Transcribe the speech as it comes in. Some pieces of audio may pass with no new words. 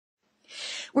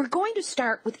We're going to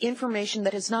start with information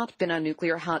that has not been on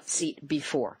Nuclear Hot Seat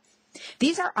before.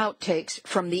 These are outtakes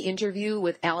from the interview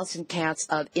with Alison Katz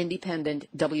of independent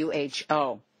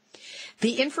WHO.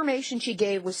 The information she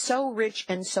gave was so rich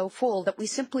and so full that we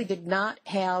simply did not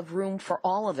have room for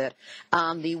all of it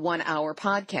on the 1-hour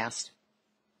podcast.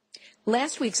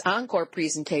 Last week's encore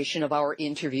presentation of our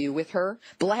interview with her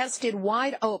blasted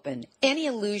wide open any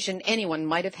illusion anyone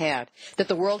might have had that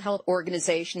the World Health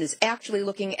Organization is actually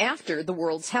looking after the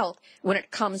world's health when it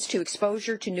comes to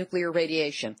exposure to nuclear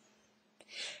radiation.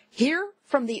 Here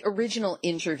from the original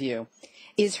interview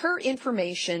is her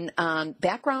information on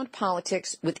background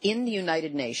politics within the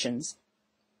United Nations,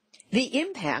 the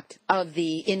impact of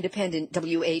the independent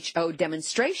WHO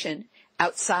demonstration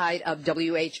outside of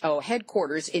WHO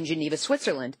headquarters in Geneva,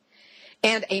 Switzerland,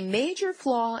 and a major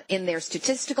flaw in their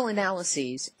statistical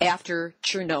analyses after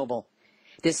Chernobyl.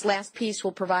 This last piece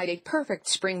will provide a perfect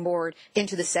springboard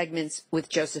into the segments with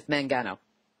Joseph Mangano.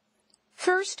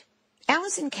 First,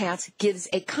 Alison Katz gives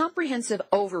a comprehensive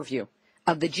overview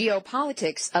of the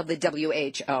geopolitics of the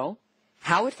WHO,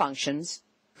 how it functions,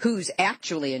 who's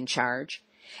actually in charge,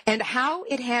 and how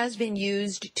it has been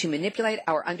used to manipulate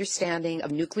our understanding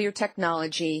of nuclear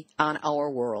technology on our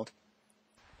world.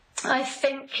 I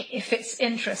think if it's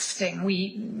interesting,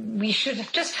 we should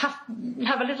just have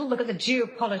a little look at the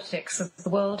geopolitics of the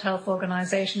World Health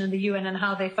Organization and the UN and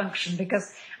how they function,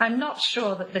 because I'm not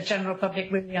sure that the general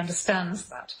public really understands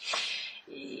that.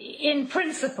 In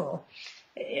principle,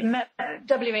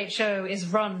 WHO is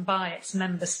run by its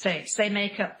member states. They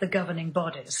make up the governing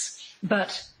bodies.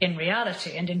 But in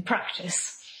reality and in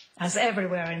practice, as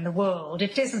everywhere in the world,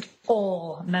 it isn't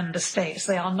all member states.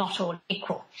 They are not all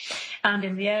equal. And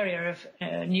in the area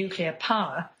of nuclear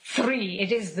power,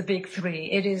 it is the big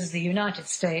three. It is the United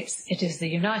States, it is the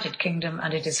United Kingdom,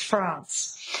 and it is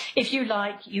France. If you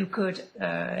like, you could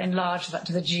enlarge that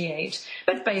to the G8.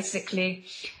 But basically,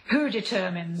 who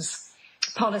determines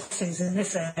policies in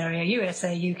this area?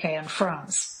 USA, UK, and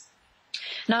France.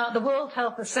 Now, the World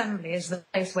Health Assembly is the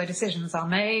place where decisions are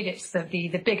made. It's the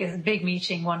big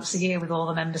meeting once a year with all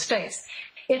the member states.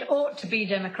 It ought to be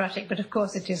democratic, but of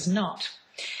course it is not.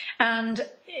 And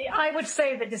I would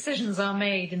say that decisions are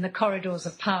made in the corridors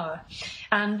of power.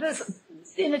 And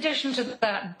in addition to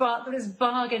that, there is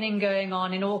bargaining going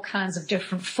on in all kinds of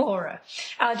different fora.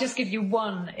 I'll just give you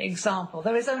one example.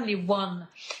 There is only one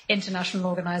international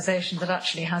organization that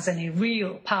actually has any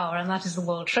real power, and that is the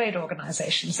World Trade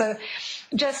Organization. So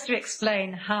just to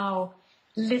explain how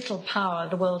little power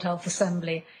the World Health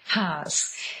Assembly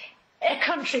has. A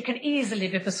country can easily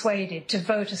be persuaded to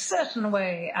vote a certain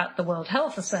way at the World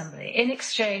Health Assembly in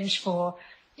exchange for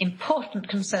important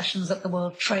concessions at the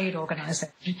World Trade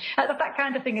Organization. That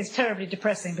kind of thing is terribly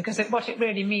depressing, because what it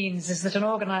really means is that an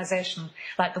organization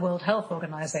like the World Health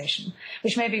Organization,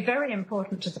 which may be very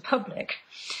important to the public,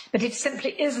 but it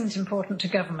simply isn't important to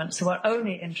governments who are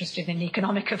only interested in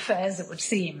economic affairs, it would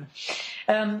seem.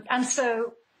 And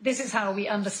so this is how we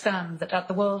understand that at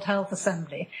the World Health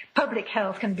Assembly, public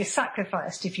health can be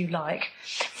sacrificed, if you like,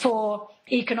 for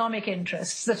economic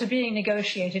interests that are being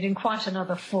negotiated in quite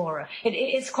another fora.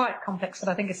 It's quite complex, but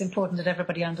I think it's important that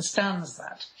everybody understands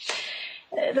that.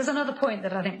 There's another point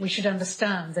that I think we should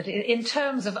understand, that in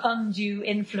terms of undue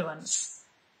influence,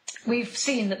 we've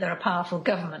seen that there are powerful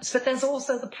governments, but there's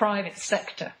also the private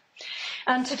sector.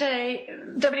 And today,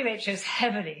 WHO is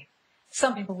heavily,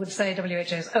 some people would say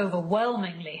WHO is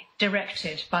overwhelmingly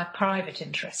directed by private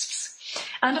interests.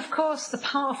 And of course, the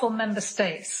powerful member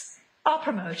states are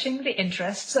promoting the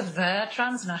interests of their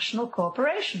transnational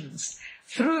corporations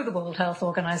through the World Health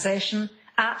Organization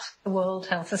at the World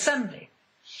Health Assembly.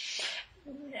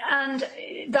 And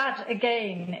that,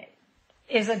 again,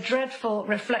 is a dreadful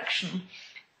reflection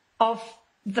of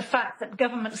the fact that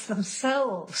governments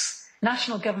themselves,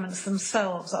 national governments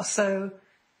themselves, are so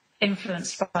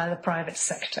influenced by the private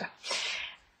sector.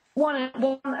 One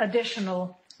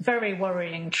additional very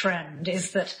worrying trend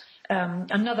is that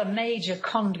another major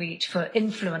conduit for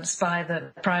influence by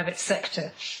the private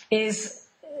sector is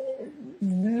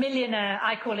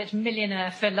I call it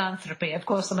millionaire philanthropy. Of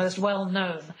course, the most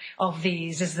well-known of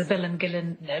these is the Bill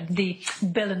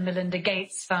and Melinda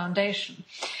Gates Foundation,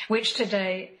 which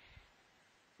today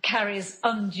carries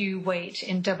undue weight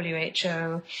in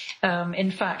WHO.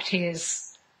 In fact,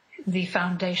 the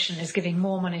foundation is giving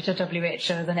more money to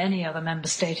WHO than any other member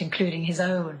state, including his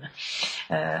own.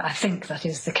 I think that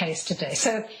is the case today.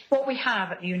 So what we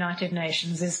have at the United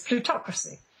Nations is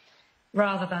plutocracy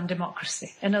rather than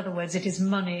democracy. In other words, it is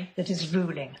money that is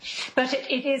ruling. But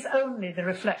it is only the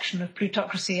reflection of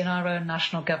plutocracy in our own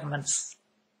national governments.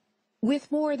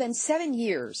 With more than 7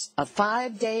 years of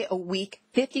 5-day-a-week,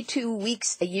 52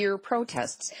 weeks a year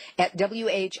protests at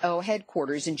WHO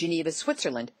headquarters in Geneva,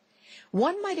 Switzerland,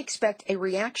 one might expect a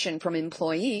reaction from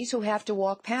employees who have to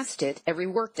walk past it every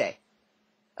workday.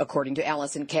 According to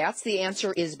Alison Katz, the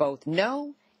answer is both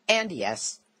no and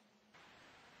yes.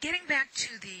 Getting back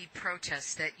to the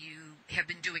protests that you have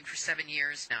been doing for 7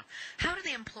 years now, how do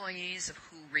the employees of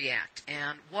WHO react,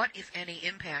 and what, if any,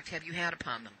 impact have you had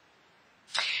upon them?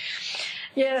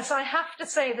 Yes, I have to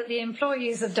say that the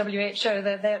employees of WHO,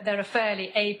 they're a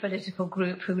fairly apolitical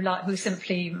group who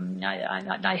simply,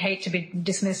 I hate to be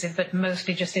dismissive, but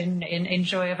mostly just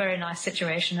enjoy a very nice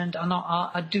situation and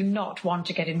do not want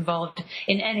to get involved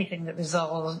in anything that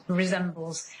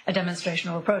resembles a demonstration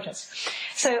or a protest.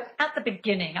 So at the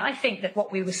beginning, I think that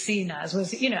what we were seen as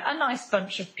was, a nice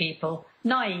bunch of people,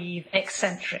 naive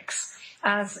eccentrics,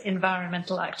 as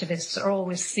environmental activists are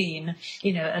always seen,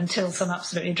 until some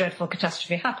absolutely dreadful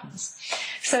catastrophe happens.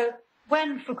 So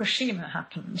when Fukushima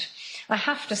happened, I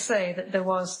have to say that there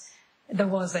was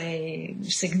a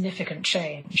significant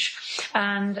change.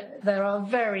 And there are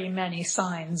very many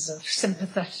signs of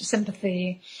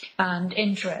sympathy and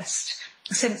interest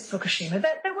since Fukushima.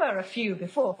 There were a few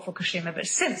before Fukushima, but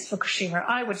since Fukushima,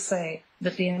 I would say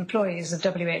that the employees of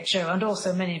WHO and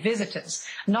also many visitors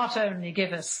not only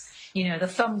give us the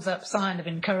thumbs up sign of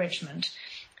encouragement.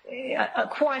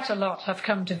 Quite a lot have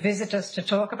come to visit us to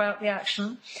talk about the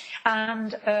action.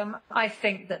 And I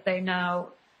think that they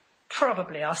now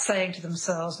probably are saying to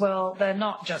themselves, well, they're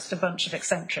not just a bunch of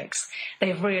eccentrics.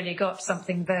 They've really got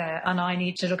something there, and I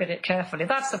need to look at it carefully.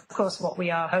 That's, of course, what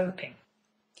we are hoping.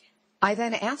 I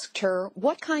then asked her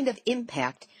what kind of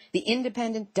impact the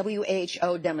independent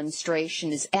WHO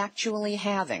demonstration is actually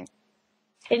having.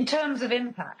 In terms of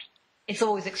impact, it's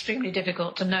always extremely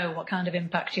difficult to know what kind of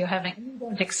impact you're having. You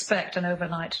don't expect an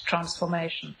overnight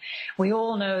transformation. We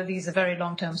all know these are very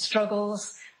long-term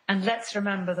struggles, and let's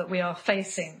remember that we are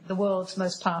facing the world's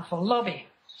most powerful lobby.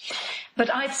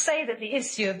 But I'd say that the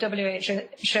issue of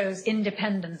WHO's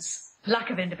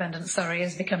lack of independence,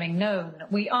 is becoming known.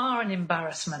 We are an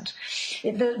embarrassment.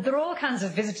 There are all kinds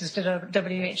of visitors to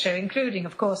WHO, including,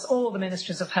 of course, all the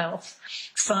ministries of health,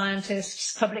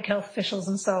 scientists, public health officials,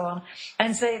 and so on.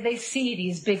 And so they see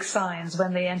these big signs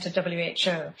when they enter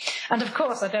WHO. And, of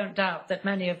course, I don't doubt that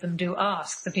many of them do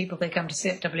ask the people they come to see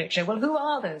at WHO, well, who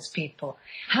are those people?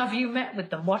 Have you met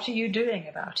with them? What are you doing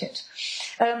about it?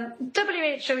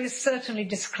 WHO is certainly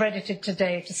discredited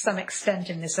today to some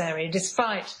extent in this area,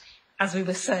 despite, as we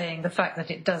were saying, the fact that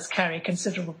it does carry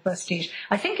considerable prestige.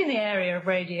 I think in the area of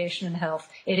radiation and health,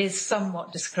 it is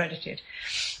somewhat discredited.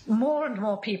 More and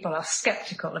more people are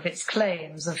sceptical of its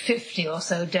claims of 50 or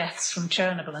so deaths from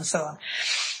Chernobyl and so on.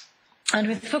 And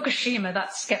with Fukushima,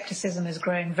 that scepticism is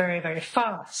growing very, very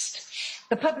fast.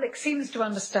 The public seems to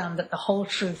understand that the whole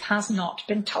truth has not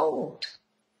been told.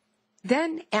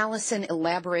 Then Alison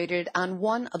elaborated on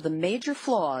one of the major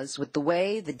flaws with the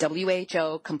way the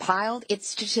WHO compiled its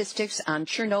statistics on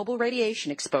Chernobyl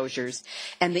radiation exposures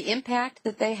and the impact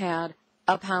that they had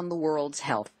upon the world's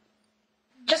health.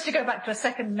 Just to go back to a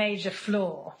second major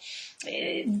flaw,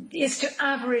 is to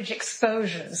average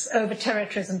exposures over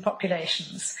territories and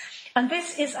populations. And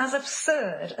this is as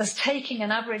absurd as taking an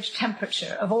average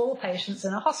temperature of all patients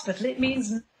in a hospital. It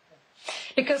means nothing,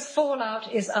 because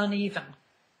fallout is uneven.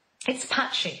 It's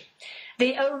patchy.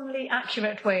 The only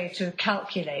accurate way to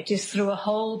calculate is through a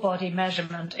whole body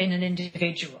measurement in an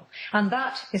individual, and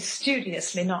that is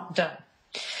studiously not done,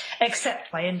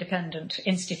 except by independent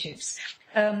institutes.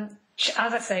 As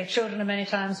I say, children are many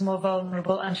times more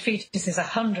vulnerable and fetuses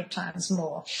 100 times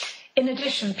more. In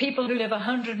addition, people who live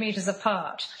 100 metres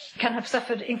apart can have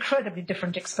suffered incredibly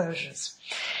different exposures.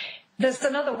 There's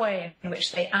another way in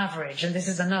which they average, and this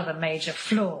is another major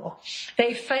flaw.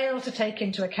 They fail to take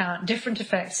into account different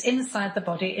effects inside the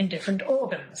body in different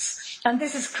organs. And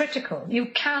this is critical. You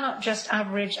cannot just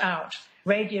average out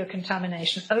radio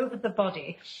contamination over the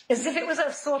body as if it was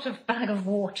a sort of bag of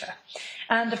water.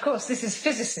 And, of course, this is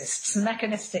physicists'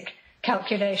 mechanistic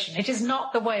calculation. It is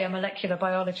not the way a molecular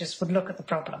biologist would look at the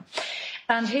problem.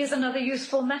 And here's another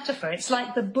useful metaphor. It's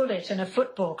like the bullet in a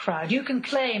football crowd. You can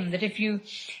claim that if you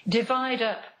divide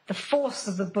up the force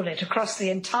of the bullet across the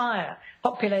entire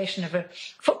population of a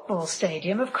football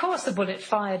stadium, of course the bullet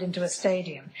fired into a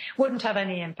stadium wouldn't have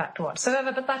any impact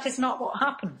whatsoever, but that is not what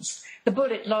happens. The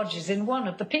bullet lodges in one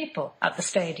of the people at the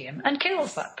stadium and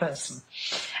kills that person.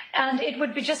 And it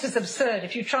would be just as absurd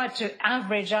if you tried to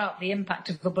average out the impact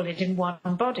of the bullet in one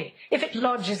body. If it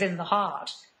lodges in the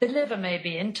heart, the liver may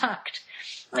be intact.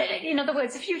 In other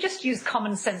words, if you just use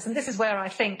common sense, and this is where I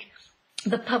think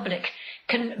the public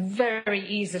can very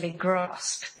easily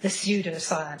grasp the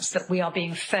pseudoscience that we are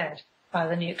being fed by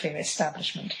the nuclear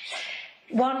establishment.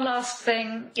 One last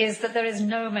thing is that there is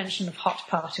no mention of hot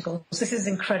particles. This is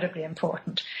incredibly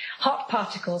important. Hot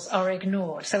particles are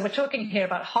ignored. So we're talking here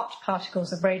about hot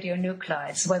particles of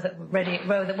radionuclides,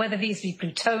 whether these be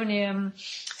plutonium,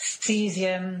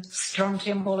 cesium,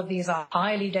 strontium, all of these are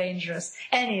highly dangerous,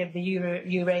 any of the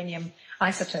uranium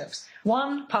isotopes.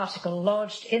 One particle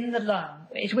lodged in the lung,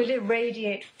 it will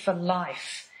irradiate for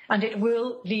life, and it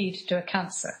will lead to a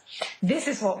cancer. This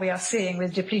is what we are seeing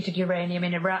with depleted uranium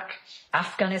in Iraq,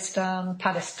 Afghanistan,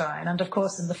 Palestine, and of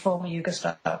course in the former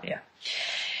Yugoslavia.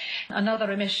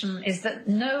 Another omission is that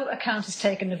no account is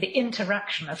taken of the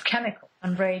interaction of chemical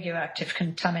and radioactive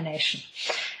contamination.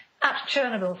 At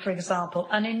Chernobyl, for example,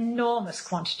 an enormous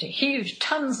quantity, huge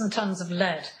tons and tons of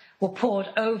lead were poured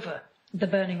over the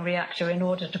burning reactor in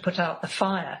order to put out the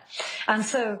fire. And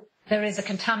so there is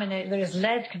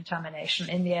lead contamination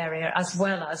in the area as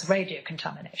well as radio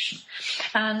contamination.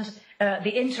 And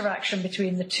the interaction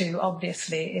between the two,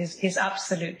 obviously, is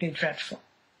absolutely dreadful.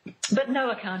 But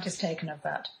no account is taken of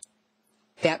that.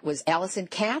 That was Alison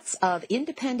Katz of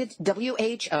independent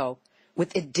WHO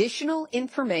with additional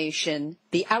information,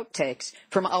 the outtakes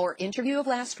from our interview of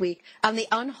last week on the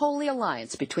unholy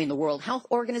alliance between the World Health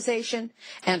Organization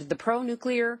and the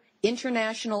pro-nuclear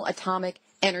International Atomic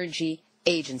Energy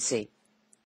Agency.